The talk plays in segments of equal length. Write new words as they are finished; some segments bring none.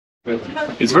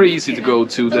It's very easy to go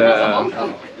to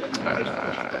the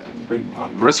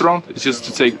restaurant. It's just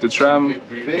to take the tram.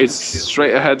 It's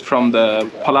straight ahead from the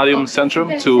Palladium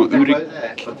Centrum to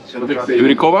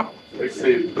Uroxva.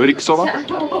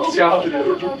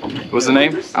 What's the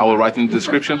name? I will write in the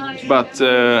description. But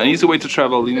an easy way to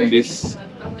travel in this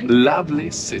lovely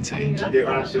city.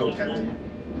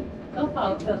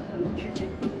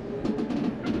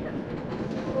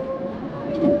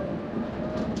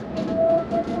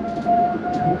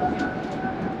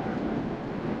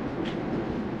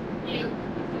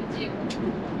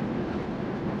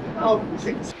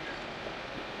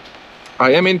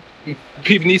 I am in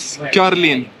Pivnice,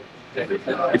 Karlin.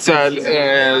 It's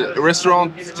a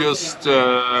restaurant just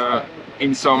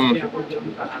in some,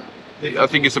 I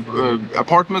think it's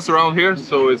apartments around here,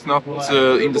 so it's not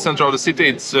in the center of the city.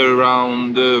 It's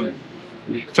around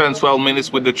 10-12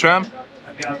 minutes with the tram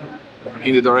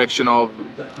in the direction of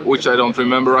which I don't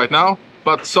remember right now,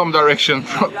 but some direction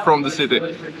from the city.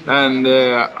 And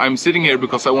I'm sitting here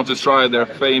because I want to try their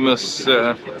famous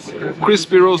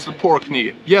crispy roasted pork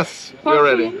knee. Yes, we're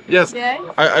ready. Yes, yeah.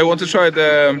 I want to try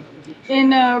the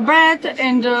in bread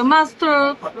and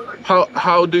mustard.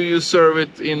 How do you serve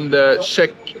it in the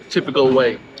Czech typical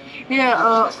way?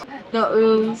 Yeah,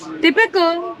 the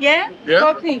typical, yeah,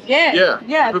 pork knee,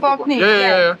 pork knee,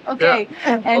 okay,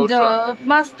 and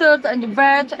mustard and the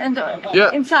bread and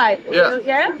inside,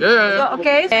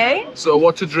 okay. So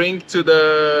what to drink to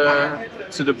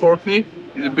the pork knee?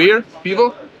 The beer,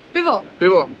 pivo.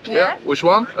 Yeah. Which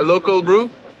one? A local brew.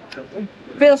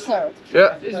 Pilsner.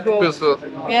 Yeah, Pilsner.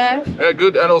 Yeah. Yeah,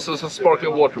 good, and also some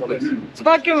sparkling water, please.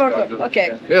 Sparkling water.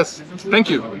 Okay. Yes, thank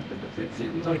you.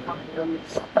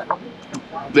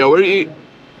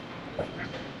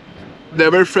 They're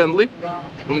very friendly.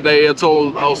 They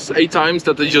told us 8 times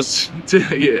that they just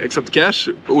accept cash,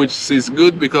 which is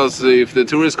good because if the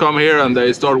tourists come here and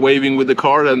they start waving with the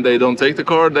card and they don't take the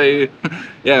card, they,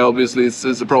 obviously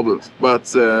it's a problem.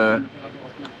 But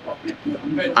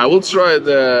I will try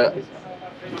the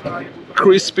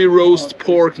crispy roast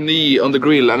pork knee on the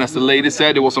grill, and as the lady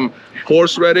said, it was some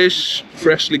horseradish,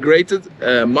 freshly grated,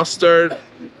 mustard,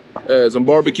 some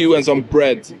barbecue and some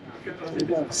bread.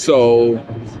 So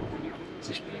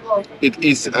it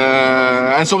is,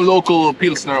 and some local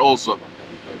pilsner also.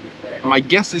 My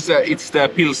guess is that it's the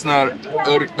Pilsner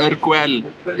Urquell,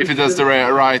 if it has the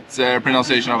right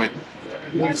pronunciation of it.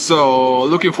 So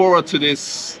looking forward to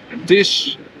this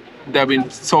dish. They've been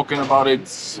talking about it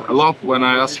a lot when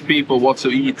I ask people what to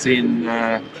eat in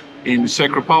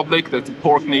Czech Republic. That the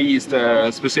pork knee is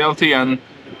the specialty, and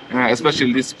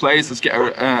especially this place has got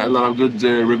a lot of good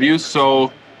reviews.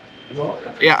 So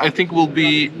I think it will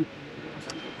be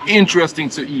interesting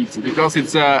to eat because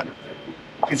it's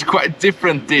quite a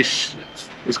different dish.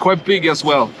 It's quite big as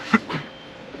well.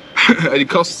 It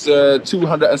costs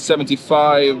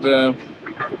 275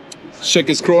 Czech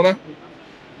krona.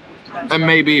 And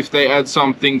maybe if they add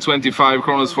something, 25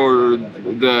 kronas for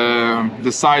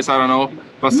the size, I don't know.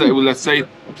 But let's say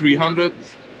 300.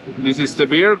 This is the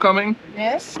beer coming.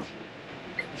 Yes.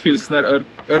 Pilsner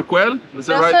Urquell. Is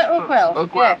that right?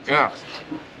 Urquell. Yeah.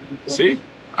 See,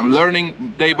 I'm learning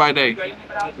day by day.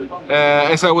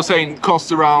 As I was saying, it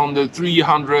costs around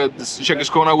 300 Czech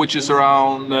krona, which is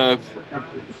around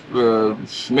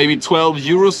maybe 12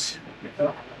 euros.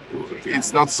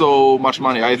 It's not so much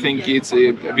money. I think it's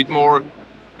a bit more.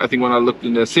 I think when I looked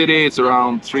in the city, it's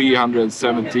around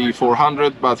 370,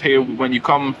 400. But here, when you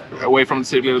come away from the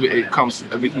city a little bit, it comes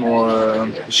a bit more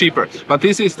cheaper. But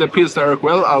this is the Pilsner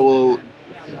Urquell. I will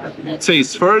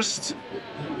taste first.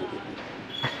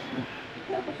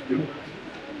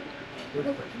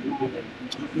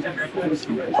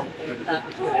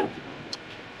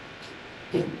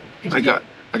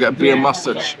 I got beer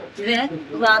mustache.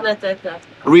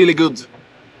 Really good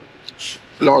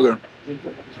lager.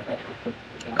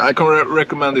 I can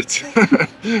recommend it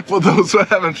for those who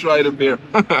haven't tried a beer.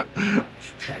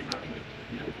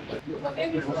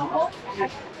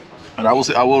 And I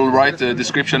will write the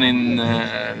description in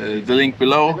the link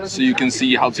below, so you can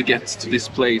see how to get to this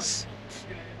place.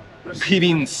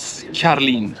 Pivnice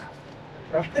Karlin.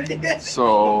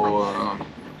 So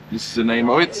this is the name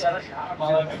of it.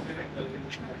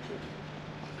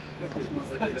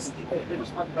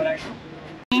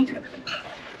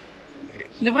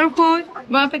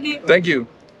 Thank you.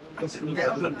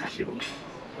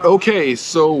 Okay,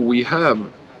 so we have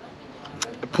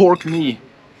a pork knee.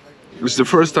 It's the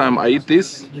first time I eat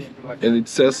this, and it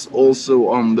says also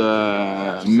on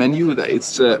the menu that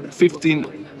it's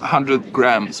 1500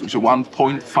 grams, which is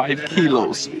 1.5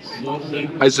 kilos.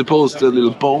 I suppose the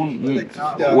little bone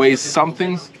weighs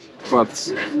something,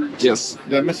 But yes,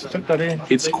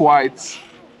 it's quite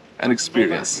an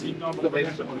experience.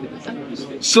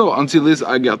 So until this,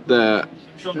 I got the,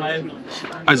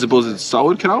 I suppose it's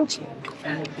sauerkraut.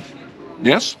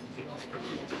 Yes.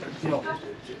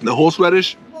 The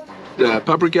horseradish, the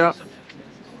paprika,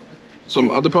 some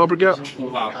other paprika,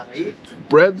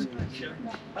 bread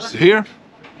here,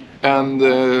 and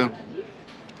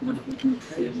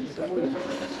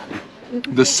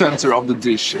the center of the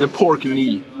dish, the pork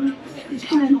knee. And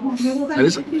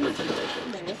it's,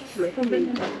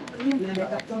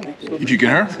 if you can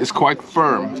hear, it's quite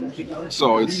firm.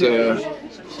 So it's,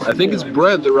 I think it's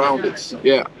bread around it.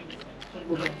 Yeah.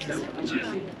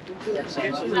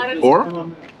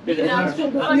 Or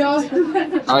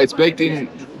it's baked in.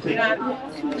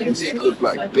 It's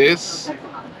like this.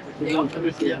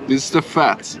 This is the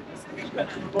fat.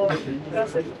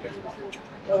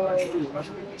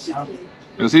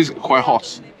 This is quite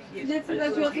hot.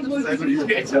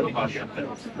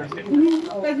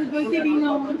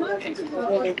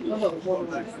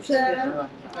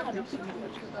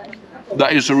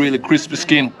 That is a really crispy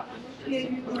skin.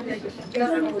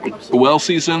 Well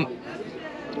seasoned.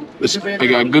 It's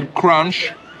like a good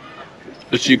crunch.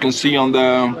 As you can see on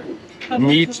the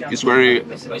meat, it's very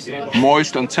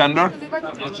moist and tender.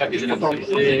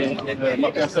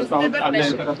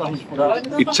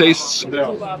 It tastes.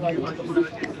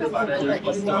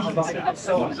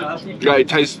 Yeah, it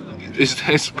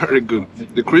tastes very good.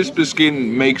 The crispy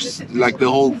skin makes like the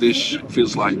whole dish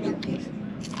feels like.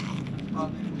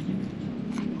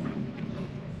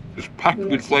 It's packed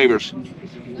with flavors.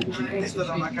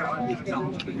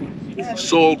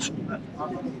 Salt.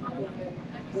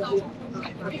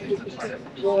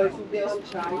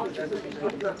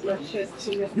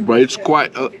 But it's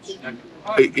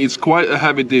quite a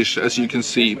heavy dish, as you can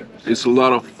see. It's a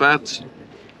lot of fat,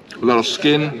 a lot of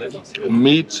skin,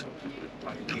 meat.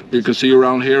 You can see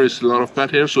around here it's a lot of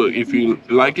fat here, so if you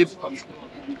like it,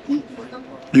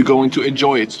 you're going to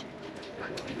enjoy it.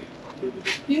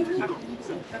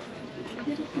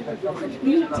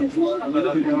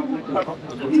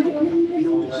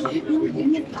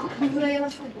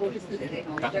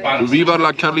 Viva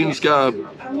la Karlinska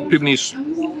Pivnice.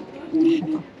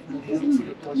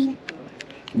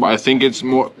 But I think it's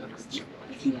more.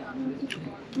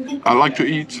 I like to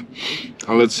eat.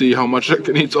 Let's see how much I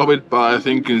can eat of it, but I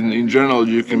think in general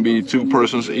you can be 2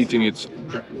 persons eating it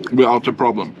without a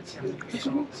problem.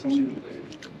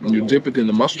 You dip it in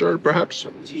the mustard, perhaps.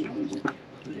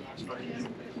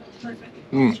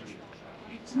 Mm.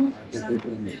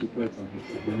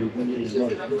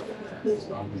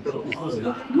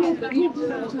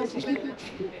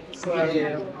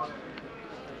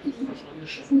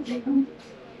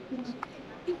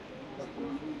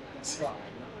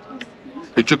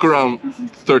 It took around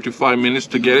 35 minutes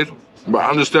to get it, but I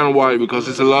understand why, because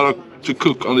it's a lot to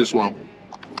cook on this one.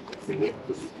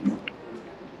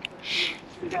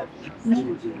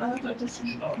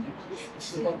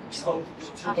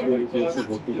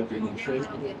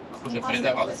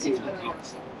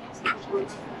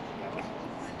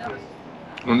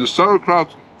 And the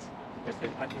sauerkraut,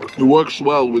 it works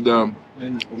well with the.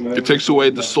 It takes away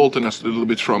the saltiness a little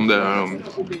bit from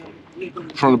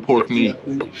the pork knee.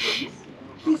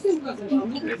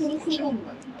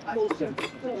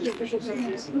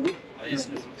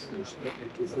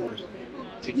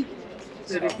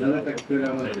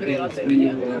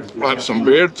 I have some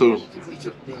beer too.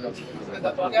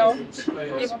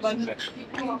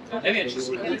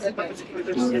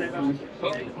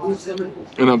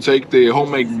 And I'll take the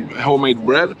homemade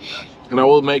bread, and I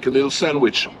will make a little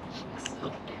sandwich.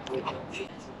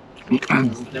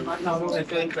 And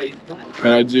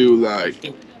I do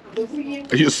like,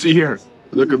 you see here,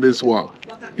 look at this one.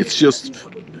 It's just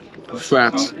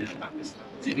fat.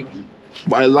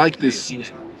 But I like this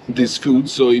food,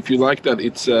 so if you like that,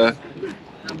 it's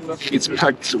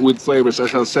packed with flavors,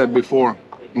 as I said before,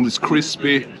 and it's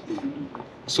crispy.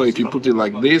 So if you put it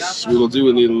like this, we will do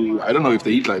a little, I don't know if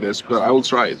they eat like this, but I will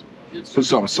try it. Put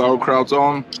some sauerkraut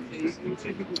on,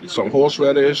 some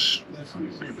horseradish,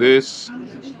 this,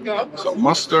 some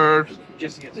mustard.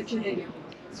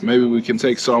 Maybe we can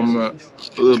take some, a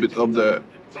little bit of the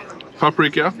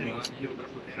paprika.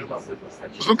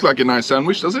 It looks like a nice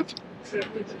sandwich, does it?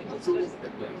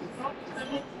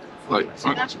 Like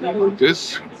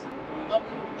this.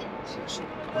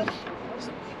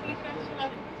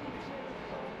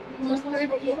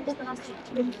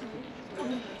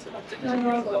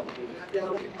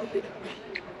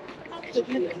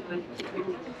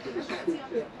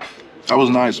 That was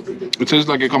nice. It tastes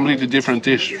like a completely different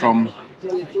dish from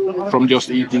from just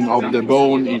eating off the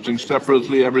bone, eating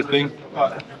separately, everything.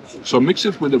 So mix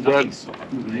it with the bread.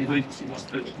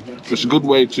 It's a good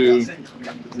way to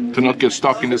not get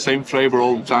stuck in the same flavor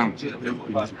all the time.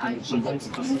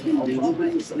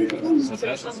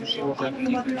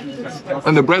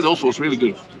 And the bread also is really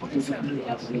good.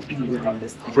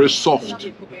 Very soft.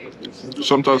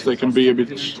 Sometimes they can be a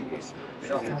bit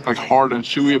like hard and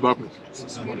chewy, but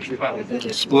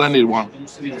splendid one.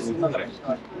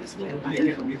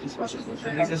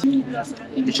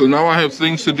 So now I have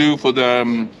things to do for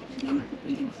the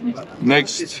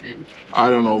next, I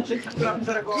don't know,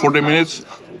 40 minutes.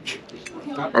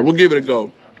 I will give it a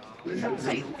go.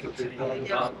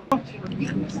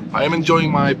 I am enjoying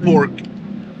my pork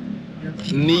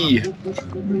knee.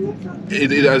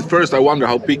 At first I wonder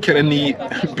how big can a knee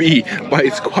be, but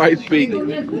it's quite big.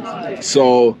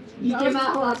 So,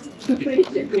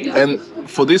 and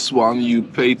for this one you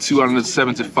pay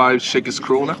 275 Czech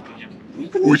krona,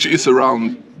 which is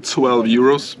around 12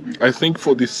 euros. I think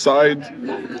for this side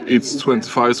it's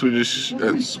 25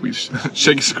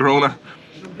 Czech krona,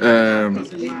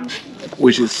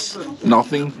 which is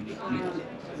nothing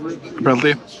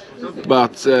apparently.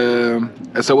 But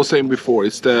as I was saying before,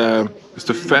 it's the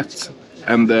fat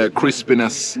and the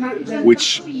crispiness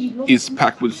which is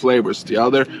packed with flavors. The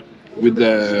other with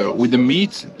the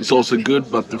meat is also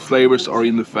good, but the flavors are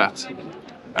in the fat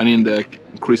and in the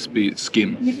crispy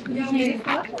skin.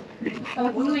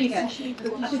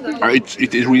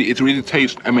 It really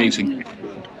tastes amazing.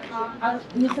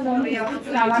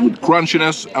 With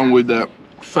crunchiness and with the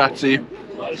fatty.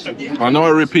 I know I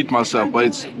repeat myself, but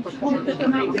it's,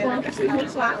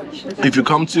 if you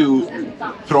come to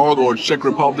Prague or Czech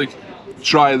Republic,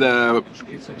 try the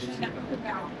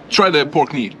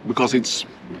pork knee, because it's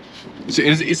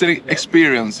an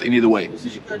experience in either way.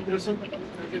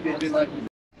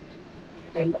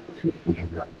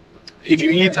 If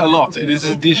you eat a lot, it is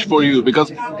a dish for you,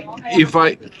 because if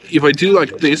I do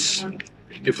like this,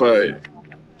 if I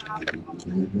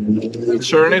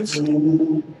turn it,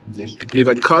 if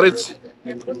I cut it,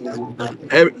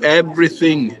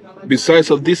 everything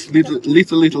besides of this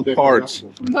little part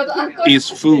is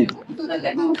food.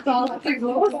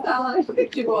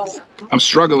 I'm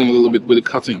struggling a little bit with the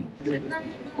cutting.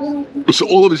 So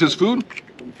all of this is food.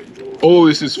 All of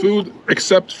this is food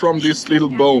except from this little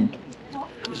bone.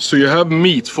 So you have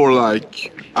meat for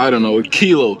like, I don't know, a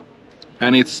kilo.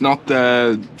 And it's not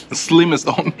the slimmest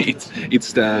on meat.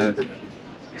 It's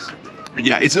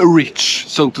it's a rich,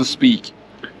 so to speak.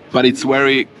 But it's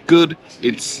very good.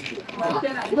 It's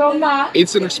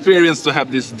an experience to have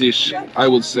this dish, I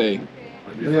would say.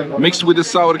 Mixed with the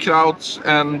sauerkraut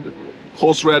and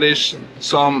horseradish,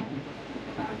 some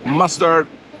mustard.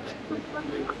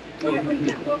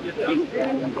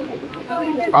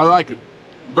 I like it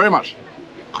very much.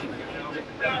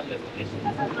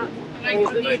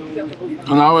 And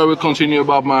now I will continue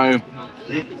about my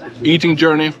eating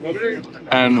journey,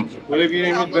 and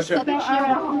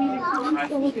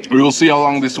we will see how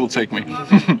long this will take me.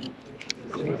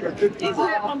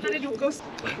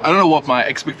 I don't know what my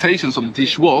expectations of the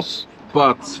dish was,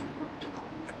 but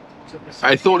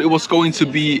I thought it was going to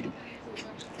be,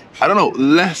 I don't know,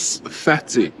 less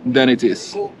fatty than it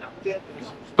is.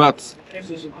 But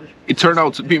it turned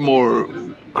out to be more,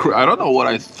 I don't know what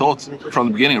I thought from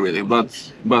the beginning really,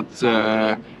 but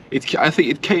I think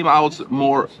it came out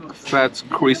more fat,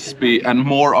 crispy, and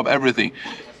more of everything.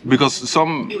 Because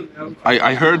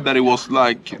I heard that it was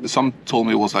like, some told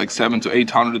me it was like 700 to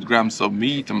 800 grams of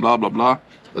meat and blah blah blah.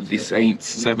 But this ain't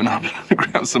 700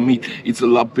 grams of meat. It's a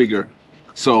lot bigger.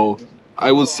 So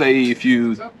I would say if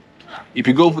you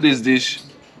go for this dish,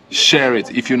 share it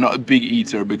if you're not a big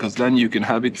eater, because then you can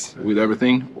have it with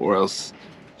everything, or else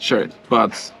share it.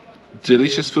 But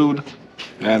delicious food,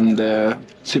 and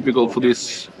typical for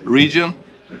this region.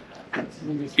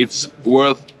 It's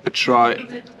worth a try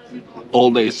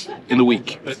all days in the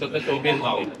week.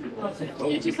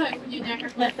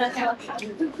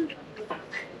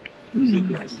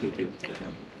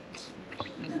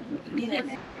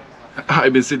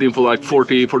 I've been sitting for like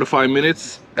 45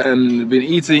 minutes and been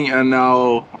eating, and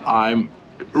now I'm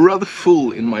rather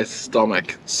full in my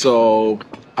stomach, so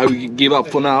I will give up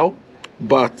for now.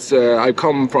 But I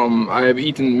have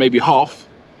eaten maybe half,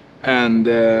 and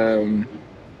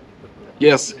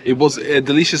yes, it was a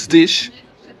delicious dish,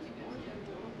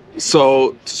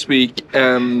 so to speak.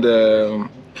 And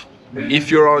if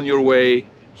you're on your way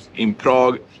in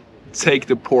Prague, take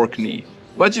the pork knee.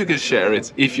 But you can share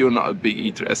it if you're not a big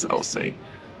eater, as I was saying.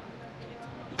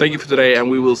 Thank you for today, and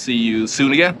we will see you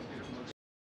soon again.